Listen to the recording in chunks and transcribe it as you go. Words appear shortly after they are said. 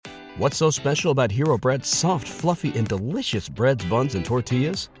What's so special about Hero Bread's soft, fluffy, and delicious breads, buns, and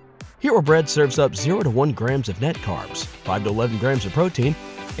tortillas? Hero Bread serves up 0 to 1 grams of net carbs, 5 to 11 grams of protein,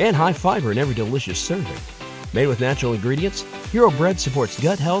 and high fiber in every delicious serving. Made with natural ingredients, Hero Bread supports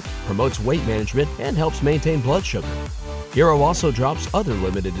gut health, promotes weight management, and helps maintain blood sugar. Hero also drops other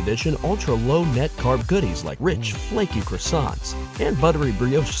limited edition ultra-low net carb goodies like rich, flaky croissants and buttery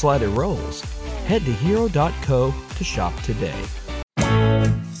brioche slider rolls. Head to hero.co to shop today.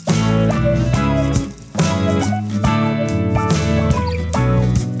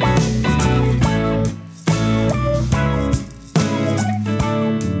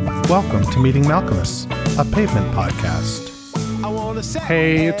 Welcome to Meeting Malcolmus, a pavement podcast.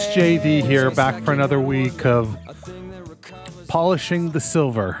 Hey, it's JD here, back for another week of polishing the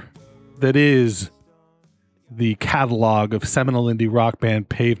silver that is the catalog of seminal indie rock band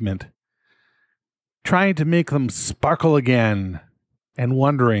Pavement, trying to make them sparkle again and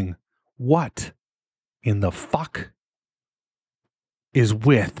wondering what in the fuck is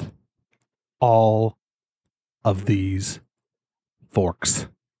with all of these forks.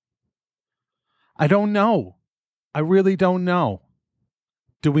 I don't know. I really don't know.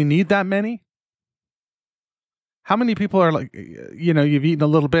 Do we need that many? How many people are like, you know, you've eaten a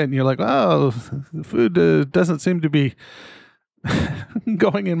little bit and you're like, oh, the food doesn't seem to be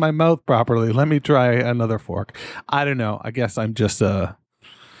going in my mouth properly. Let me try another fork. I don't know. I guess I'm just a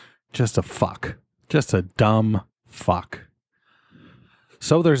fuck. Just a dumb fuck.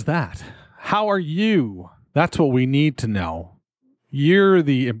 So there's that. How are you? That's what we need to know. You're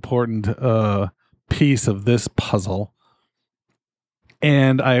the important piece of this puzzle,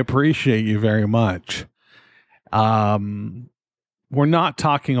 and I appreciate you very much. We're not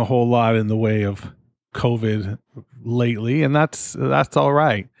talking a whole lot in the way of COVID lately, and that's all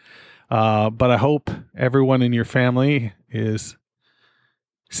right. But I hope everyone in your family is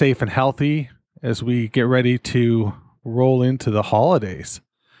safe and healthy as we get ready to roll into the holidays.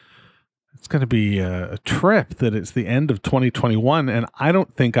 It's going to be a trip that it's the end of 2021, and I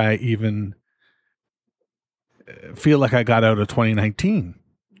don't think I even feel like I got out of 2019.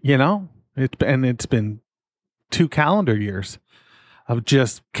 You know, it's been 2 calendar years of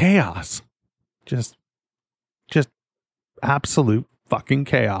just chaos, just absolute fucking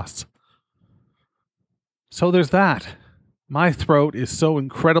chaos. So there's that. My throat is so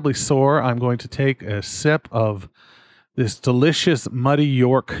incredibly sore. I'm going to take a sip of this delicious Muddy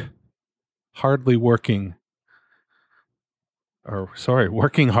York Hardly Working.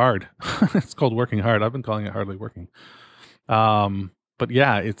 Working Hard. It's called Working Hard. I've been calling it Hardly Working. But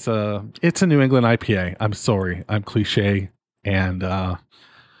yeah, it's a New England IPA. I'm sorry. I'm cliche. And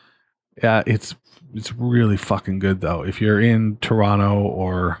yeah, it's really fucking good though. If you're in Toronto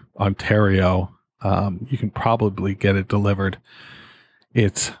or Ontario, you can probably get it delivered.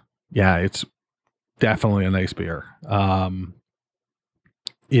 It's definitely a nice beer.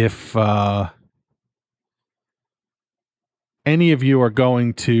 If any of you are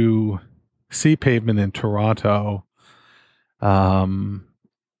going to see Pavement in Toronto,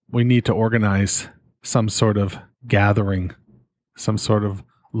 we need to organize some sort of gathering, some sort of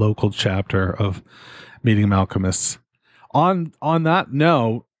local chapter of Meeting Malcolmus. On that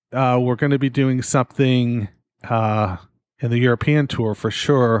note, we're going to be doing something in the European tour for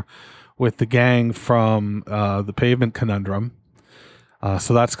sure with the gang from the Pavement Conundrum.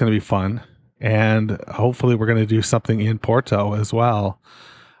 So that's going to be fun. And hopefully we're going to do something in Porto as well.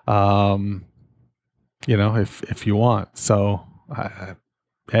 You know, if you want. So,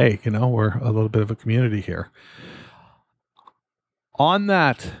 hey, you know, we're a little bit of a community here. On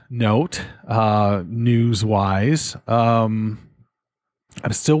that note, news-wise, I'm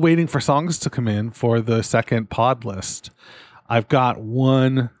still waiting for songs to come in for the second pod list. I've got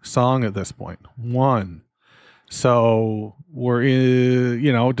 1 song at this point. 1. So we're in,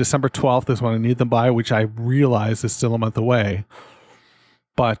 you know, December 12th is when I need them by, which I realize is still a month away.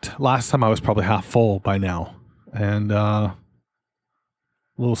 But last time I was probably half full by now. And a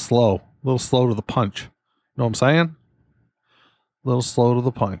little slow to the punch. You know what I'm saying? A little slow to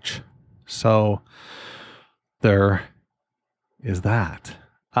the punch. So there is that.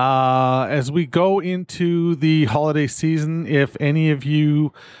 As we go into the holiday season, if any of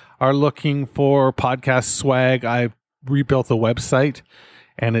you are looking for podcast swag, I rebuilt the website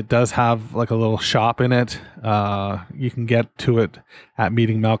and it does have like a little shop in it. You can get to it at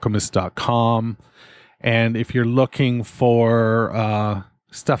meetingmalcolmus.com. And if you're looking for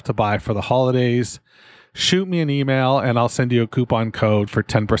stuff to buy for the holidays, shoot me an email and I'll send you a coupon code for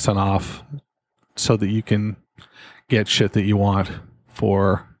 10% off so that you can get shit that you want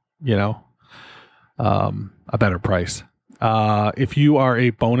for, you know, a better price. If you are a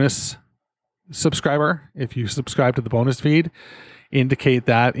bonus subscriber, if you subscribe to the bonus feed, indicate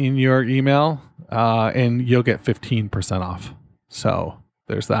that in your email, and you'll get 15% off. So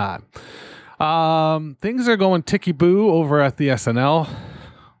there's that. Things are going ticky-boo over at the SNL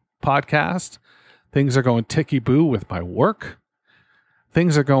podcast. Things are going ticky-boo with my work.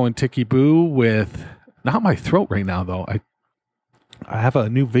 Things are going ticky-boo with, not my throat right now, though. I have a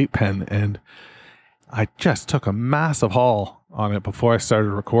new vape pen, and I just took a massive haul on it before I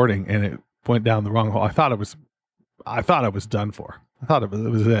started recording, and it went down the wrong hole. I thought I was done for. I thought it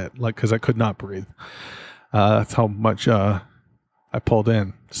was it, like, because I could not breathe. That's how much I pulled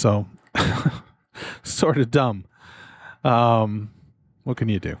in. So sort of dumb. What can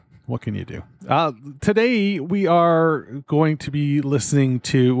you do? What can you do? Today we are going to be listening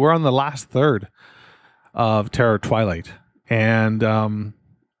to, we're on the last third of Terror Twilight. And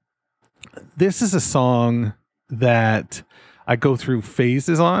this is a song that I go through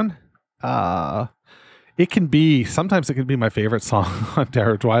phases on. Sometimes it can be my favorite song on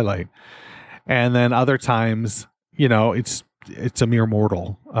Terror Twilight. And then other times, it's a mere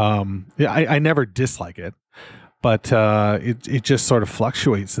mortal. I never dislike it, but it just sort of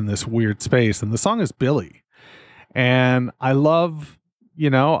fluctuates in this weird space. And the song is Billy. And I love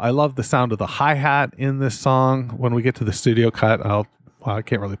the sound of the hi-hat in this song. When we get to the studio cut, I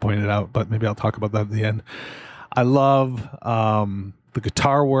can't really point it out, but maybe I'll talk about that at the end. I love the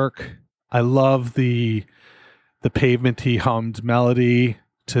guitar work. I love the Pavement-y hummed melody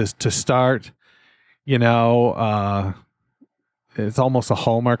to start. It's almost a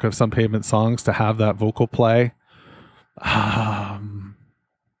hallmark of some Pavement songs to have that vocal play.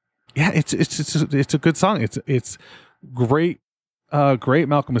 It's a good song. It's great. Great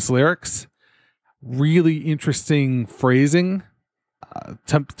Malcolmus lyrics, really interesting phrasing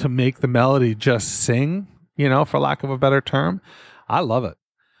to make the melody just sing, for lack of a better term. I love it.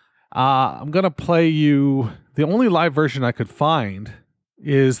 I'm going to play you, the only live version I could find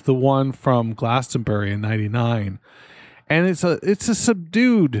is the one from Glastonbury in 99. And it's a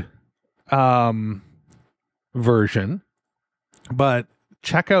subdued version, but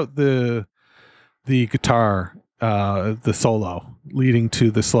check out the guitar, the solo leading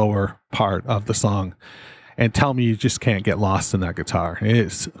to the slower part of the song, and tell me you just can't get lost in that guitar. It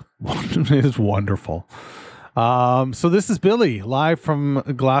is wonderful. So this is Billy live from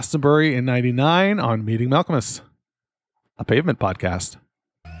Glastonbury in 99 on Meeting Malcolmus, a Pavement podcast.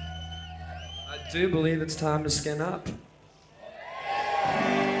 I do believe it's time to skin up.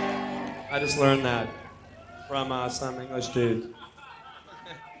 I just learned that from some English dude.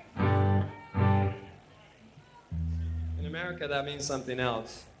 In America, that means something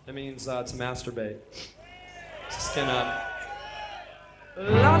else. It means to masturbate. To skin up.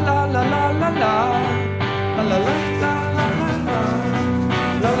 La la la la la la. La la la la la la.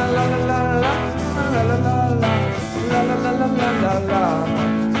 La la la la la la. La la la la. La la la la la la.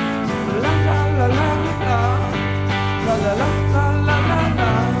 La la la la la. La la la la la la.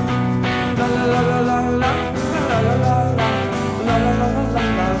 La la la la la la. La la la la. La la la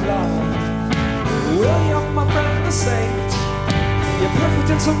la la. Well, you're my friend the saint. You're perfect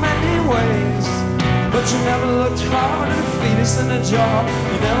in so many ways. But you never looked hard at a fetus in a jar.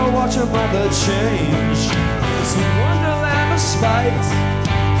 You never watch your mother change. It's a wonderland of spite.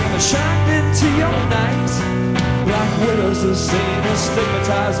 Never shined into your night. Black widows are seen as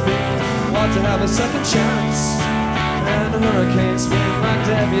stigmatized being want to have a second chance. And hurricanes swing like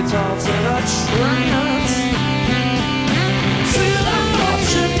debutantes in a trance. See the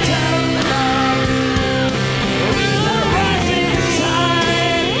fortune teller with the rising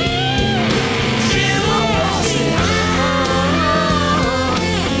tide. She will wash it out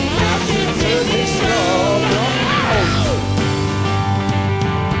after this all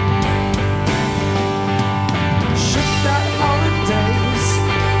shift out holidays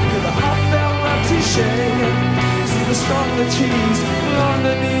to the hot bell empty shade. See the stronger cheese, the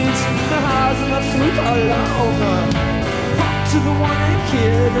longer knees, the highs and the fruit alone. Pop to the one-eyed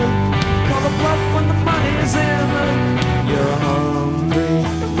kid, call a bluff when the money's in. You're a hungry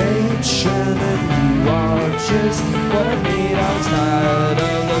matron and you are just what I need. I was tired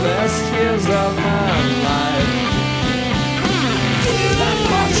of the best years of my life. That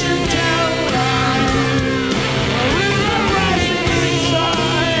fortune teller with the rising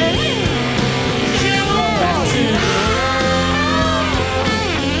tide. She will wash it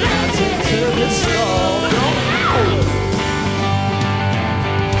out into the skull.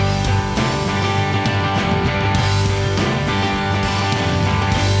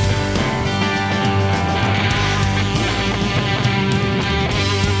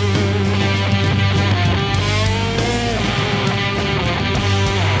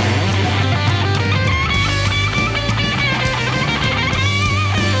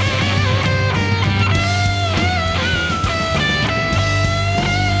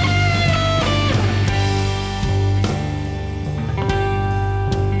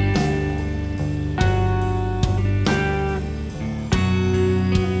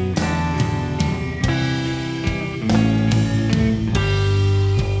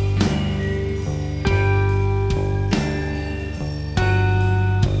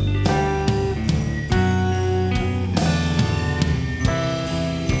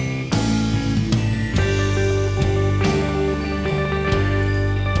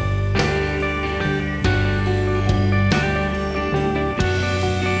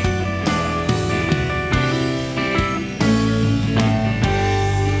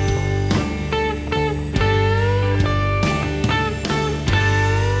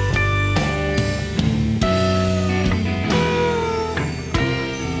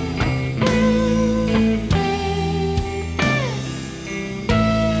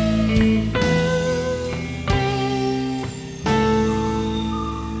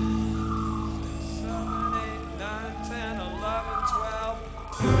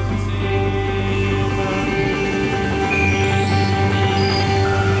 Right,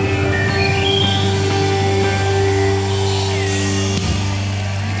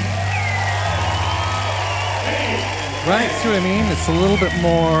 see what I mean? It's a little bit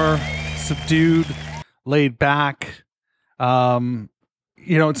more subdued, laid back.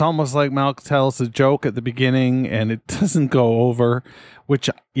 It's almost like Malk tells a joke at the beginning and it doesn't go over, which,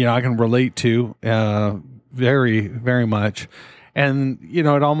 I can relate to very, very much. And, it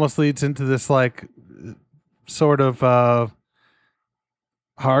almost leads into this like sort of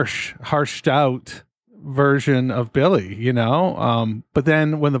harshed out version of Billy, but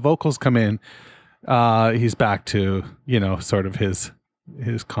then when the vocals come in, he's back to, sort of his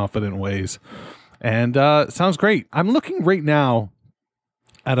confident ways. And sounds great. I'm looking right now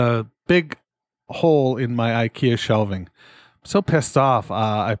at a big hole in my IKEA shelving. I'm so pissed off.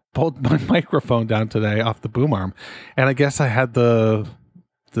 I pulled my microphone down today off the boom arm, and I guess I had the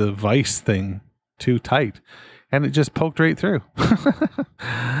vice thing too tight, and it just poked right through.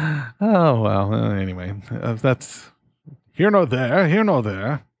 Oh, well, anyway, that's here nor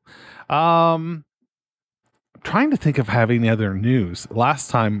there. Trying to think of having other news.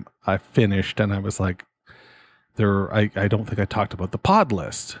 Last time I finished and I was like, I don't think I talked about the pod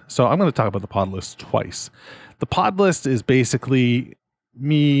list. So I'm going to talk about the pod list twice. The pod list is basically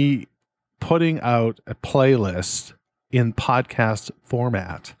me putting out a playlist in podcast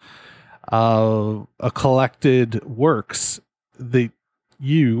format of a collected works that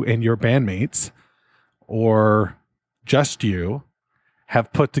you and your bandmates, or just you,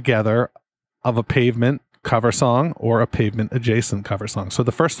 have put together of a Pavement cover song or a Pavement adjacent cover song. So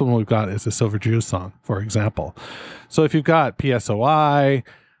the first one we've got is a Silver Jews song, for example. So if you've got PSOI,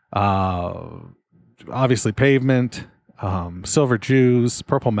 obviously Pavement, Silver Jews,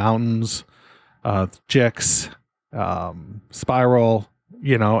 Purple Mountains, Jix, Spiral,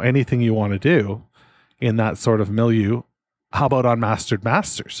 anything you want to do in that sort of milieu. How about Unmastered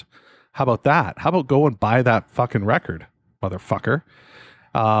Masters? How about that? How about go and buy that fucking record, motherfucker?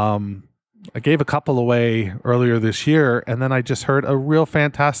 I gave a couple away earlier this year, and then I just heard a real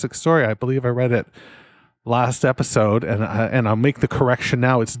fantastic story. I believe I read it last episode, and I'll make the correction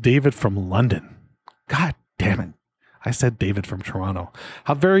now. It's David from London. God damn it. I said David from Toronto.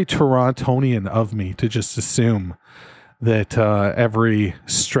 How very Torontonian of me to just assume that every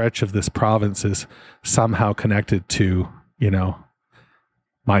stretch of this province is somehow connected to,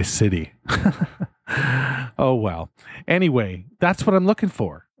 my city. Oh, well. Anyway, that's what I'm looking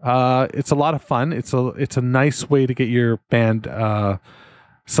for. It's a lot of fun. It's a nice way to get your band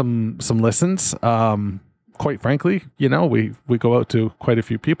some listens. Quite frankly, we go out to quite a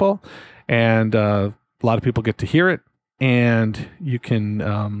few people, and a lot of people get to hear it. And you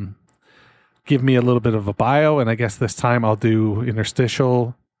can give me a little bit of a bio, and I guess this time I'll do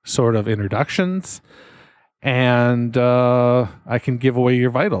interstitial sort of introductions, and I can give away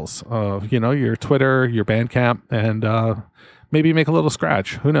your vitals, your Twitter, your Bandcamp, and maybe make a little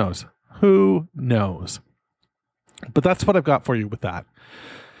scratch. Who knows? But that's what I've got for you with that.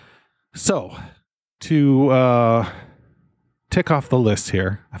 So to tick off the list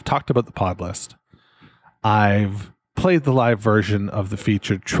here, I've talked about the pod list. I've played the live version of the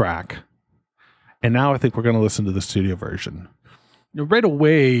featured track. And now I think we're going to listen to the studio version. Right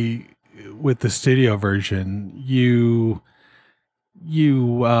away with the studio version, you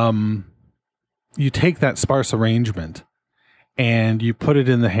take that sparse arrangement and you put it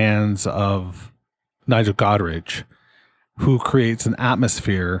in the hands of Nigel Godrich, who creates an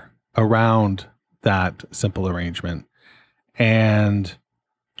atmosphere around that simple arrangement and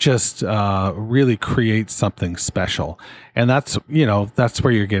just really creates something special. And that's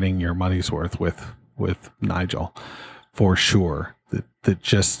where you're getting your money's worth with Nigel, for sure. That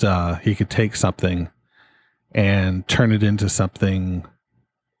just he could take something and turn it into something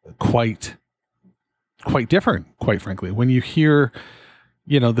quite different, quite frankly. When you hear,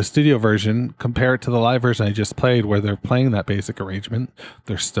 the studio version, compare it to the live version I just played, where they're playing that basic arrangement,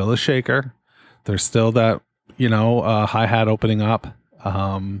 there's still a shaker. There's still that, hi-hat opening up.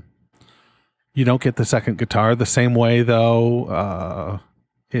 You don't get the second guitar the same way, though.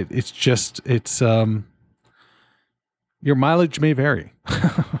 Your mileage may vary,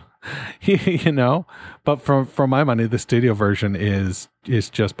 but for my money, the studio version is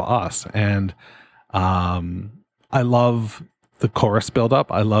just boss. And I love the chorus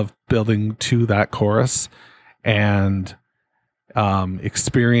buildup. I love building to that chorus and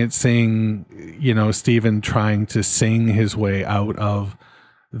experiencing, Steven trying to sing his way out of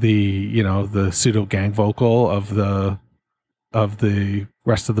the pseudo gang vocal of the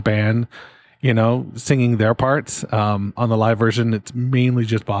rest of the band singing their parts. On the live version, it's mainly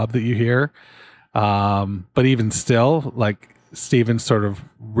just Bob that you hear. But even still, like Steven sort of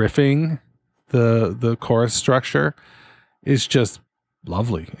riffing the chorus structure is just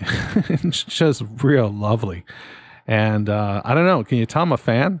lovely. It's just real lovely. And I don't know. Can you tell I'm a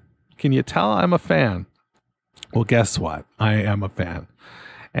fan? Can you tell I'm a fan? Well, guess what? I am a fan.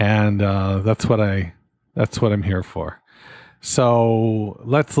 And that's what I'm here for. So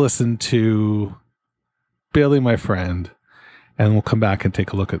let's listen to Billy, my friend, and we'll come back and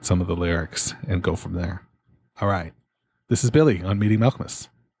take a look at some of the lyrics and go from there. All right. This is Billy on Meeting Malkmus,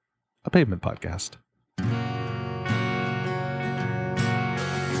 a Pavement podcast.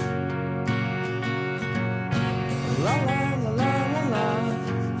 La la la la la la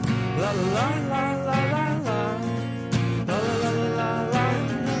la la la la la.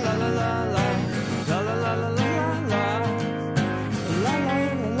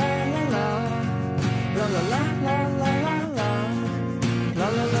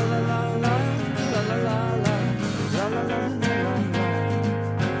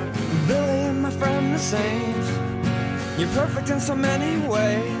 You're perfect in so many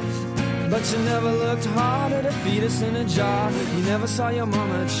ways, but you never looked hard at a fetus in a jar. You never saw your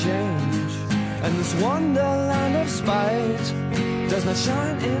mama change, and this wonderland of spite does not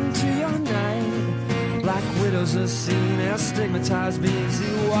shine into your night. Black widows are seen as stigmatized beings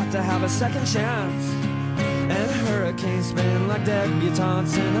who ought to have a second chance, and hurricanes spin like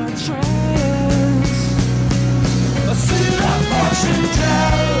debutantes in a trance. A pseudo fortune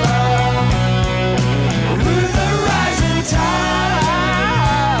teller with a rising tide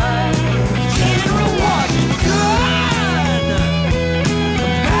can't reward you good.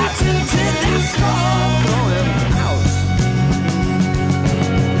 Patented that skull, throw him out.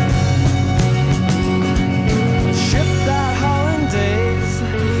 Ship that hollandaise,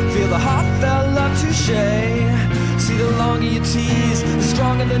 feel the heartfelt love touche. See, the longer you tease, the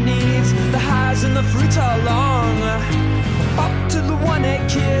stronger the needs, the highs and the fruits are long. Up to the 1-8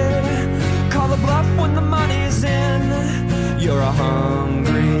 kid, call the bluff when the money's in. You're a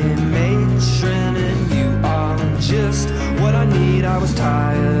hungry matron and you are just what I need. I was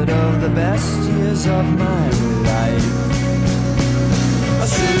tired of the best years of my life. A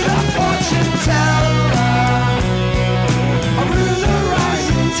pseudo fortune teller, a ruler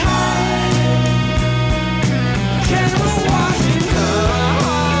rising tide, General Washington,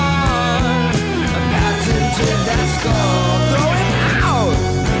 a patented that skull, throw it out.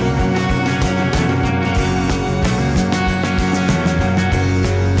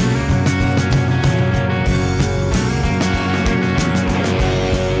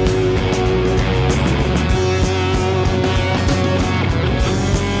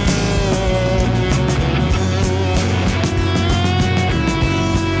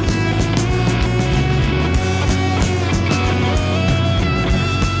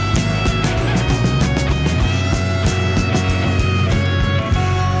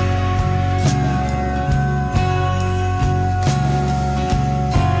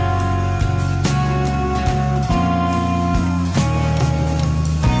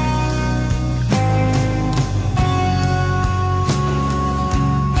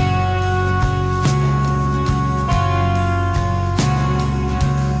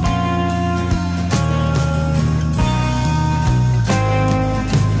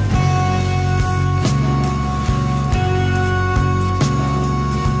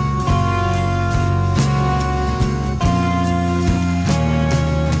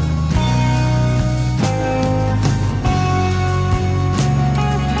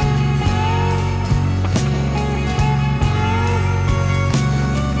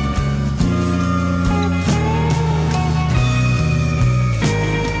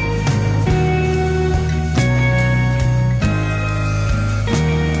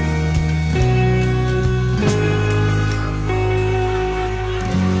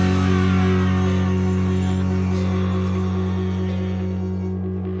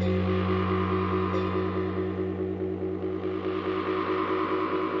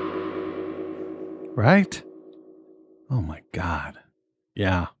 Right? Oh my God.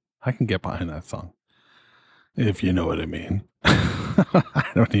 Yeah, I can get behind that song. If you know what I mean. I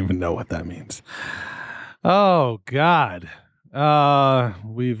don't even know what that means. Oh God.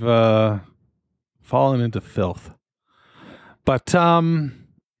 We've fallen into filth. But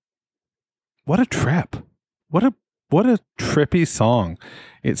what a trip. What a trippy song.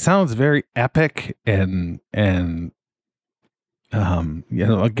 It sounds very epic and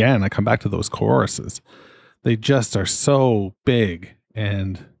again, I come back to those choruses. They just are so big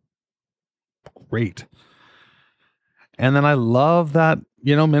and great. And then I love that,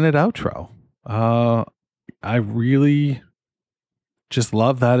 minute outro. I really just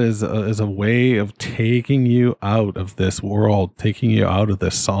love that as a way of taking you out of this world, taking you out of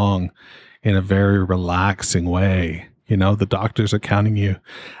this song in a very relaxing way. You know, the doctors are counting you,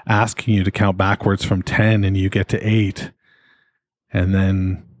 asking you to count backwards from 10 and you get to 8 and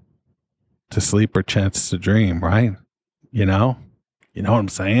then to sleep or chance to dream, right? You know what I'm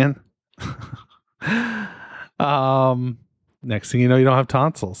saying? Next thing you know, you don't have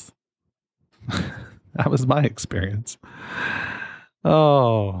tonsils. That was my experience.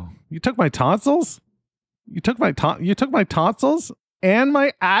 Oh, you took my tonsils? You took my tonsils and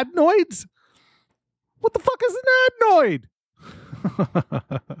my adenoids? What the fuck is an adenoid?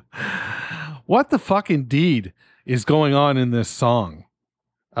 What the fuck indeed is going on in this song?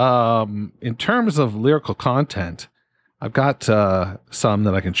 In terms of lyrical content, I've got some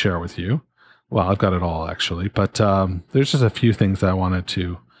that I can share with you. Well, I've got it all actually, but there's just a few things that I wanted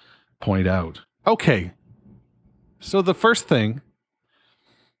to point out. Okay. So the first thing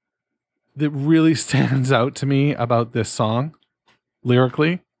that really stands out to me about this song,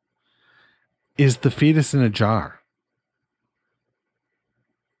 lyrically, is the fetus in a jar.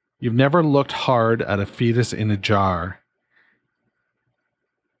 You've never looked hard at a fetus in a jar,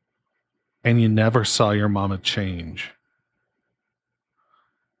 and you never saw your mama change.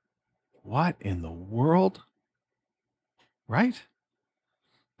 What in the world? Right?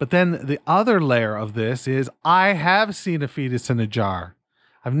 But then the other layer of this is I have seen a fetus in a jar.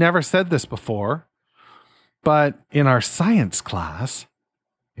 I've never said this before, but in our science class,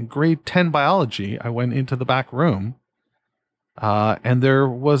 in grade 10 biology, I went into the back room and there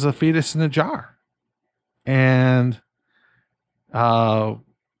was a fetus in a jar. And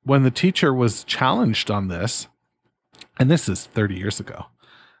when the teacher was challenged on this, and this is 30 years ago,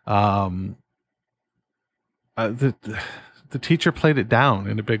 the teacher played it down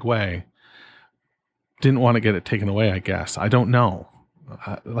in a big way. Didn't want to get it taken away, I guess. I don't know.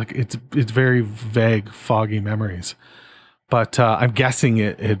 Like it's very vague, foggy memories. But I'm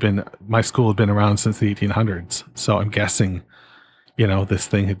guessing my school had been around since the 1800s. So I'm guessing, this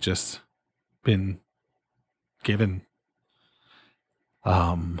thing had just been given,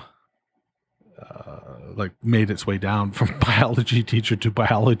 made its way down from biology teacher to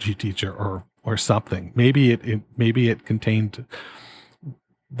biology teacher or something. Maybe it contained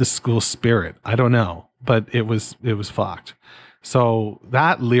the school spirit. I don't know, but it was fucked. So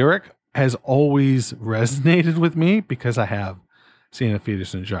that lyric has always resonated with me because I have seen a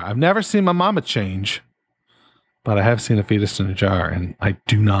fetus in a jar. I've never seen my mama change, but I have seen a fetus in a jar, and I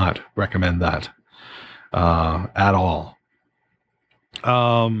do not recommend that at all.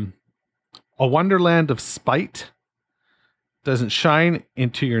 A wonderland of spite doesn't shine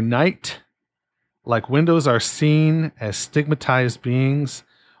into your night. Like windows are seen as stigmatized beings,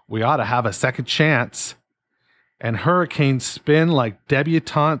 we ought to have a second chance. And hurricanes spin like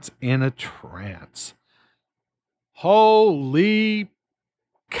debutantes in a trance. Holy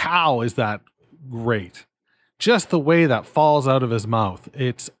cow, is that great. Just the way that falls out of his mouth.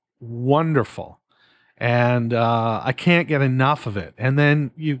 It's wonderful. And I can't get enough of it. And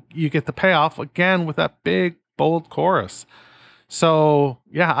then you get the payoff again with that big, bold chorus. So,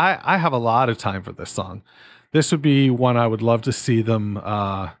 yeah, I have a lot of time for this song. This would be one I would love to see them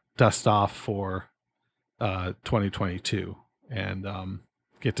dust off for 2022 and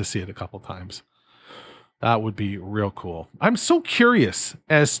get to see it a couple times. That would be real cool. I'm so curious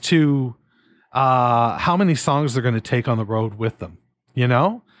as to how many songs they're going to take on the road with them.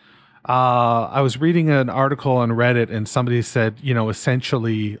 I was reading an article on Reddit and somebody said,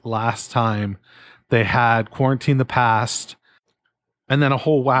 essentially last time they had Quarantine the Past and then a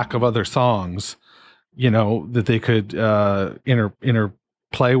whole whack of other songs, that they could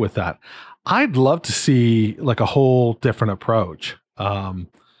interplay with that. I'd love to see like a whole different approach. Sure,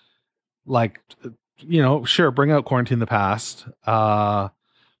 bring out Quarantine the Past. But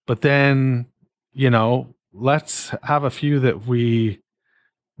then, let's have a few that we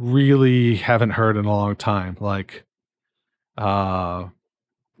really haven't heard in a long time. Because,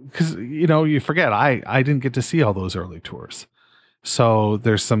 you forget, I didn't get to see all those early tours. So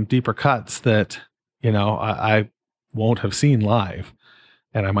there's some deeper cuts that, I won't have seen live.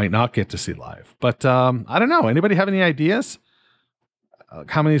 And I might not get to see live. But I don't know. Anybody have any ideas?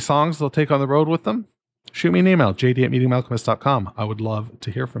 How many songs they'll take on the road with them? Shoot me an email, jd@meetingmalcolmist.com. I would love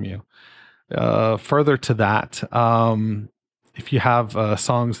to hear from you. Further to that, if you have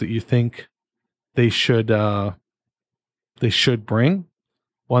songs that you think they should bring,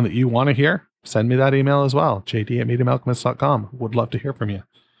 one that you want to hear, send me that email as well, jd@meetingmalcolmist.com. Would love to hear from you.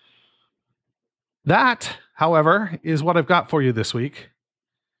 That, however, is what I've got for you this week.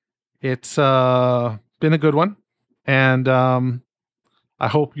 It's been a good one. And I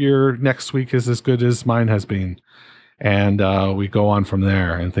hope your next week is as good as mine has been. And we go on from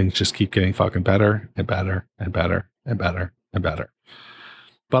there, and things just keep getting fucking better and better and better and better and better.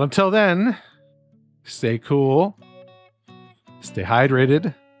 But until then, stay cool, stay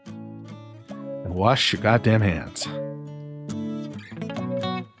hydrated, and wash your goddamn hands.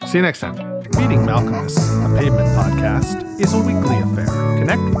 See you next time. Meeting Malcolmus, a Pavement podcast, is a weekly affair.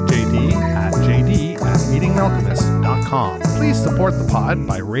 Connect with JD at jd@meetingmalcolmus.com. Please support the pod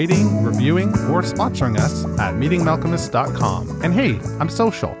by rating, reviewing, or sponsoring us at meetingmalcolmus.com. And hey, I'm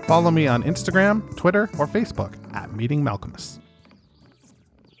social. Follow me on Instagram, Twitter, or Facebook at Meeting Malcolmus.